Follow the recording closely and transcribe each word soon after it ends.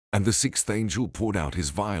And the sixth angel poured out his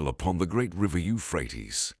vial upon the great river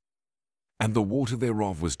Euphrates, and the water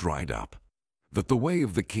thereof was dried up, that the way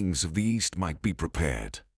of the kings of the east might be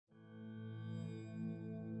prepared.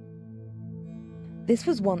 This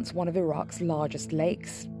was once one of Iraq's largest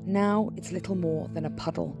lakes. Now it's little more than a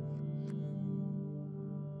puddle.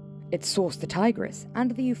 Its source, the Tigris,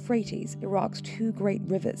 and the Euphrates, Iraq's two great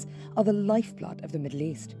rivers, are the lifeblood of the Middle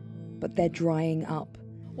East. But they're drying up.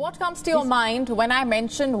 What comes to your mind when I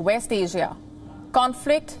mention West Asia?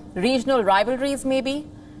 Conflict, regional rivalries maybe?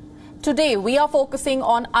 Today we are focusing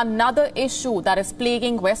on another issue that is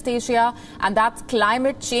plaguing West Asia, and that's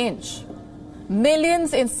climate change.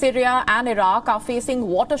 Millions in Syria and Iraq are facing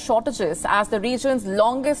water shortages as the region's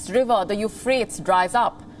longest river, the Euphrates, dries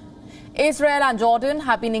up. Israel and Jordan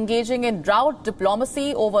have been engaging in drought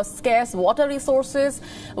diplomacy over scarce water resources,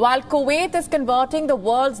 while Kuwait is converting the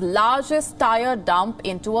world's largest tire dump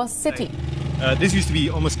into a city. This used to be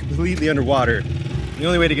almost completely underwater. The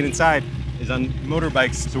only way to get inside is on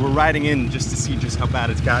motorbikes, so we're riding in just to see just how bad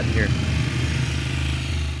it's gotten here.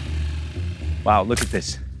 Wow, look at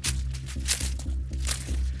this.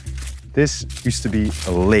 This used to be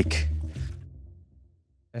a lake.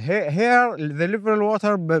 Here, the level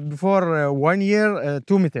water before 1 year,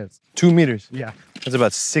 2 meters. 2 meters? Yeah. That's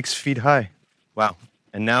about 6 feet high. Wow.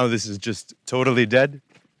 And now this is just totally dead?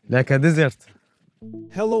 Like a desert.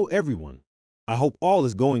 Hello, everyone. I hope all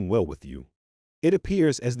is going well with you. It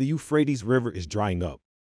appears as the Euphrates River is drying up.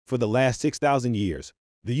 For the last 6,000 years,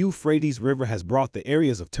 the Euphrates River has brought the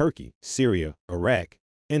areas of Turkey, Syria, Iraq,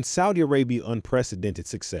 and Saudi Arabia unprecedented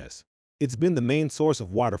success. It's been the main source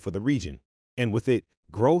of water for the region, and with it,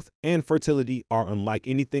 growth and fertility are unlike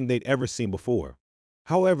anything they'd ever seen before.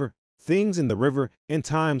 However, things in the river and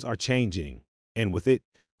times are changing, and with it,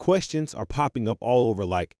 questions are popping up all over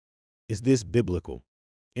like, is this biblical?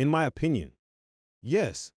 In my opinion,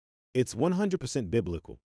 yes, it's 100%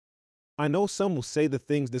 biblical. I know some will say the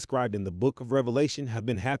things described in the book of Revelation have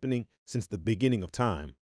been happening since the beginning of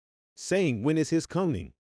time, saying when is his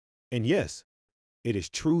coming? And yes, it is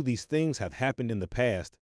true these things have happened in the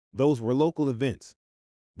past. Those were local events.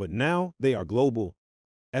 But now they are global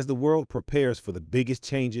as the world prepares for the biggest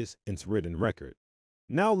changes in its written record.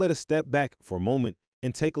 Now let us step back for a moment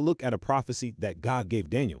and take a look at a prophecy that God gave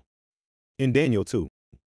Daniel. In Daniel 2,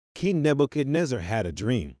 King Nebuchadnezzar had a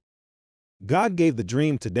dream. God gave the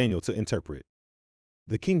dream to Daniel to interpret.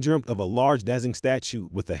 The king dreamt of a large dazzling statue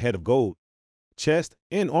with a head of gold, chest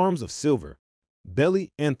and arms of silver,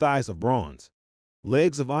 belly and thighs of bronze,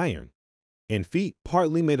 legs of iron, and feet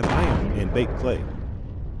partly made of iron and baked clay.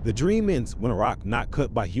 The dream ends when a rock not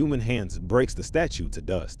cut by human hands breaks the statue to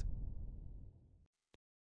dust.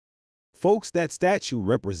 Folks, that statue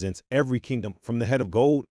represents every kingdom from the head of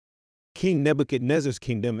gold, King Nebuchadnezzar's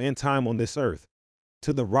kingdom and time on this earth,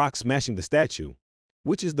 to the rock smashing the statue,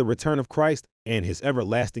 which is the return of Christ and his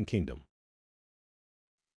everlasting kingdom.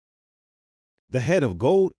 The head of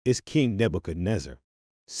gold is King Nebuchadnezzar,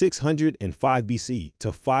 605 BC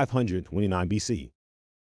to 529 BC.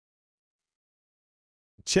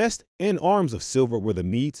 Chest and arms of silver were the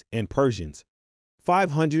Medes and Persians,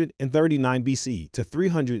 539 BC to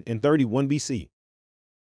 331 BC.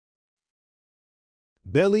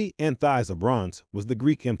 Belly and thighs of bronze was the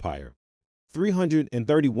Greek Empire,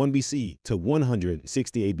 331 BC to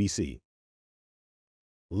 168 BC.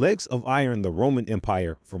 Legs of iron, the Roman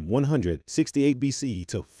Empire, from 168 BC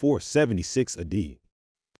to 476 AD.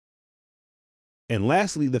 And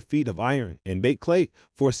lastly, the feet of iron and baked clay,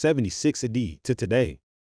 476 AD to today.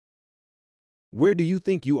 Where do you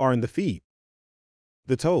think you are in the feet?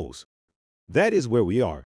 The toes. That is where we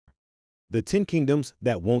are. The 10 kingdoms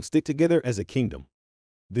that won't stick together as a kingdom.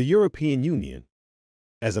 The European Union.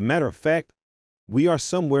 As a matter of fact, we are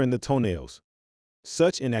somewhere in the toenails.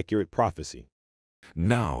 Such an accurate prophecy.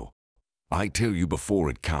 Now, I tell you before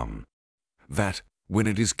it come, that, when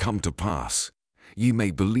it is come to pass, ye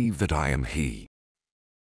may believe that I am he.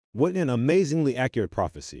 What an amazingly accurate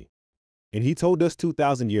prophecy. And he told us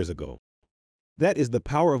 2,000 years ago. That is the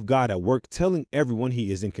power of God at work, telling everyone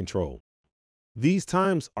he is in control. These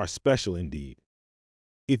times are special indeed.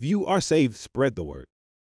 If you are saved, spread the word.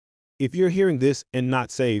 If you're hearing this and not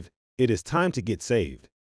saved, it is time to get saved.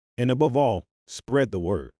 And above all, spread the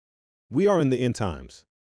word. We are in the end times.